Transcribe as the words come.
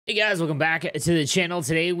Hey guys, welcome back to the channel.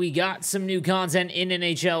 Today we got some new content in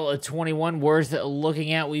NHL 21 worth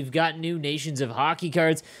looking at. We've got new Nations of Hockey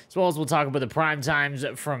cards, as well as we'll talk about the prime times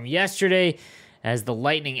from yesterday as the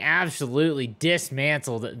Lightning absolutely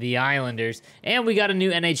dismantled the Islanders. And we got a new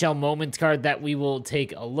NHL Moments card that we will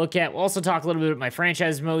take a look at. We'll also talk a little bit about my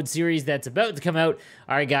franchise mode series that's about to come out.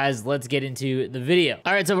 All right, guys, let's get into the video.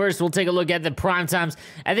 All right, so first we'll take a look at the prime times.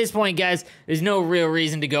 At this point, guys, there's no real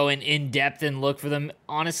reason to go in depth and look for them.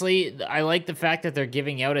 Honestly, I like the fact that they're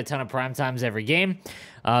giving out a ton of prime times every game.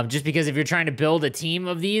 Just because if you're trying to build a team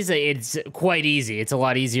of these, it's quite easy. It's a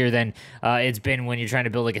lot easier than it's been when you're trying to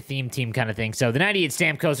build like a theme team kind of thing. So the 98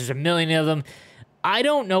 Stamkos, there's a million of them. I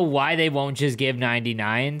don't know why they won't just give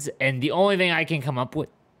 99s. And the only thing I can come up with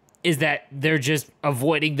is that they're just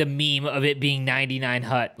avoiding the meme of it being 99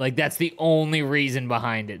 Hut. Like, that's the only reason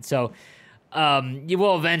behind it. So you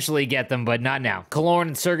will eventually get them, but not now. Killorn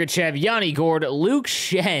and Sergachev, Yanni Gourde, Luke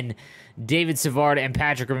Shen, David Savard, and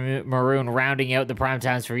Patrick Maroon rounding out the prime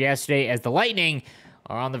times for yesterday as the Lightning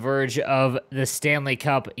are on the verge of the Stanley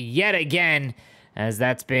Cup yet again, as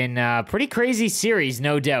that's been a pretty crazy series,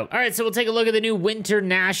 no doubt. All right, so we'll take a look at the new Winter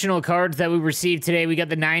National cards that we received today. We got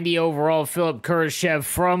the 90 overall Philip Kurashev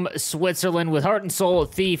from Switzerland with Heart and Soul,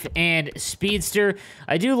 Thief, and Speedster.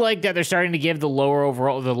 I do like that they're starting to give the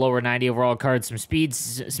lower 90 overall cards some speed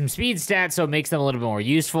stats, so it makes them a little bit more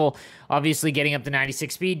useful. Obviously, getting up to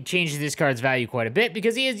 96 speed changes this card's value quite a bit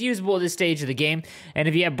because he is usable at this stage of the game. And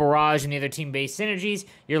if you have Barrage and the other team-based synergies,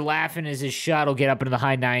 you're laughing as his shot will get up into the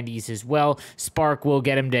high 90s as well. Spark will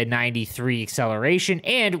get him to 93 acceleration.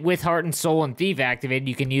 And with Heart and Soul and Thief activated,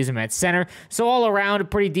 you can use him at center. So all around, a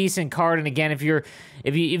pretty decent card. And again, if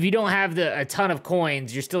you don't have a ton of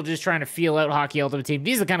coins, you're still just trying to feel out Hockey Ultimate Team,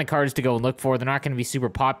 these are the kind of cards to go and look for. They're not going to be super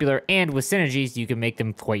popular, and with synergies, you can make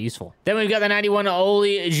them quite useful. Then we've got the 91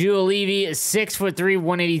 Oli Juolevi, 6'3",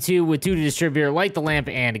 182 with 2 to distributor, Light the Lamp,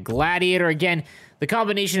 and Gladiator. Again, the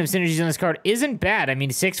combination of synergies on this card isn't bad. I mean,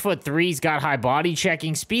 6'3", he's got high body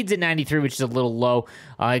checking, speed's at 93, which is a little low.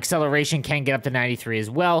 Acceleration can get up to 93 as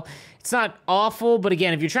well. It's not awful, but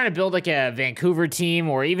again, if you're trying to build like a Vancouver team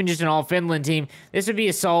or even just an all-Finland team, this would be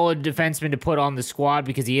a solid defenseman to put on the squad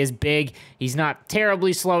because he is big. He's not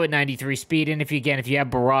terribly slow at 93 speed, and if you have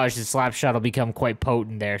Barrage, the slap shot will become quite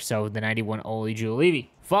potent there. So the 91 Oli Juolevi.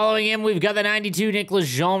 Following him, we've got the 92 Nicholas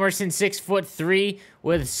Hjalmarsson, 6'3",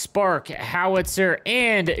 with Spark, Howitzer,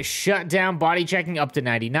 and Shutdown. Body checking up to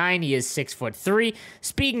 99. He is 6'3".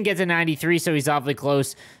 Speed can get to 93, so he's awfully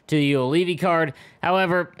close to the Juolevi card.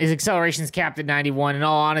 However, his acceleration is capped at 91. In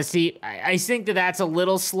all honesty, I think that that's a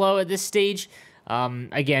little slow at this stage.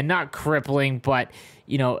 Again, not crippling, but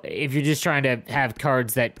you know, if you're just trying to have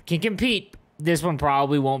cards that can compete, this one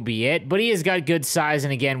probably won't be it. But he has got good size,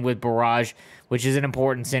 and again, with Barrage, which is an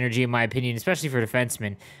important synergy in my opinion, especially for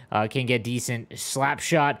defensemen, can get decent slap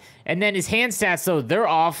shot. And then his hand stats, though, they're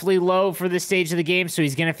awfully low for this stage of the game, so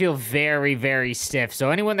he's going to feel very, very stiff.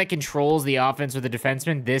 So anyone that controls the offense with a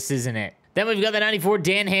defenseman, this isn't it. Then we've got the 94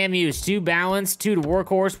 Dan Hamhuis, 2 balance, 2 to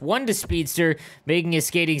workhorse, 1 to speedster, making his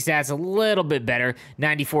skating stats a little bit better.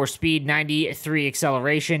 94 speed, 93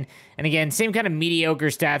 acceleration, and again, same kind of mediocre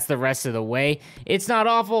stats the rest of the way. It's not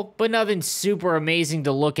awful, but nothing super amazing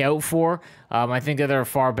to look out for. I think that there are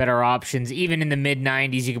far better options. Even in the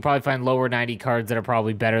mid-90s, you can probably find lower 90 cards that are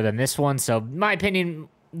probably better than this one. So, in my opinion,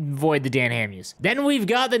 avoid the Dan Hamhuis. Then we've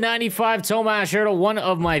got the 95 Tomas Hertl, one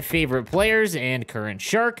of my favorite players and current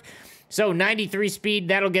Shark. So 93 speed,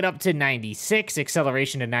 that'll get up to 96,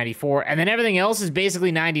 acceleration to 94, and then everything else is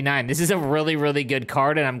basically 99. This is a really, really good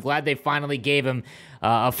card, and I'm glad they finally gave him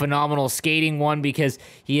a phenomenal skating one because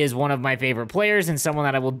he is one of my favorite players and someone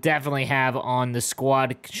that I will definitely have on the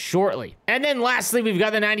squad shortly. And then lastly, we've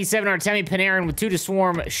got the 97 Artemi Panarin with 2 to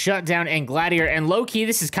Swarm, Shutdown, and Gladiator, and low-key,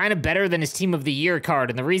 this is kind of better than his Team of the Year card,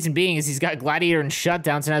 and the reason being is he's got Gladiator and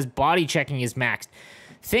Shutdowns and has body checking is maxed.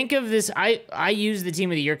 Think of this, I used the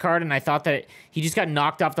Team of the Year card, and I thought that he just got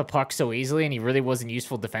knocked off the puck so easily, and he really wasn't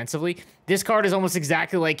useful defensively. This card is almost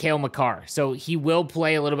exactly like Cale Makar, so he will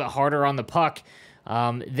play a little bit harder on the puck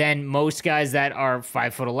than most guys that are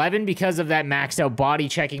 5'11" because of that maxed out body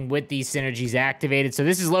checking with these synergies activated. So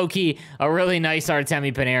this is low-key a really nice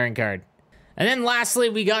Artemi Panarin card. And then lastly,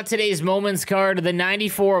 we got today's Moments card, the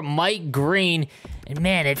 94 Mike Green. And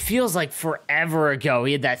man, it feels like forever ago.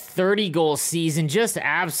 He had that 30-goal season, just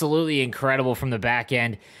absolutely incredible from the back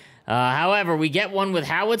end. However, we get one with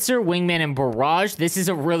Howitzer, Wingman, and Barrage. This is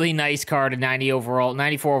a really nice card, a 94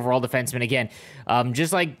 overall defenseman. Again,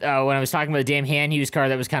 just like when I was talking about the damn hand use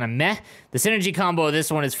card that was kind of meh, the synergy combo of this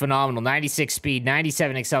one is phenomenal. 96 speed,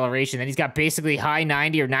 97 acceleration, and he's got basically high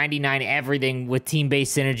 90 or 99 everything with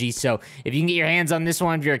team-based synergy. So if you can get your hands on this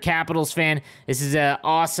one, if you're a Capitals fan, this is an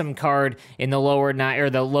awesome card in the low to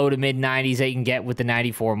mid 90s that you can get with the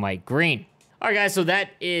 94 Mike Green. All right, guys, so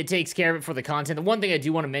that takes care of it for the content. The one thing I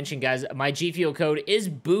do want to mention, guys, my G Fuel code is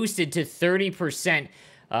boosted to 30%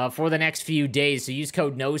 for the next few days. So use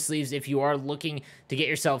code NOSLEEVES if you are looking to get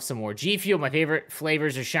yourself some more G Fuel. My favorite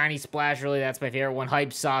flavors are Shiny Splash, really, that's my favorite one.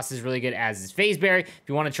 Hype Sauce is really good, as is Phaseberry. If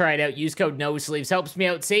you want to try it out, use code NOSLEEVES. Helps me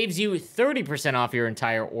out, saves you 30% off your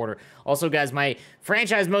entire order. Also, guys, my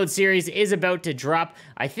franchise mode series is about to drop.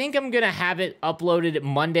 I think I'm going to have it uploaded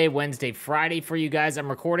Monday, Wednesday, Friday for you guys. I'm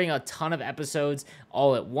recording a ton of episodes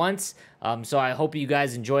all at once. So I hope you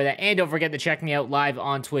guys enjoy that. And don't forget to check me out live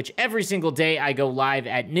on Twitch every single day. I go live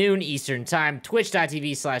at noon Eastern Time,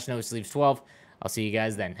 twitch.tv/nosleeves12. I'll see you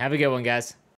guys then. Have a good one, guys.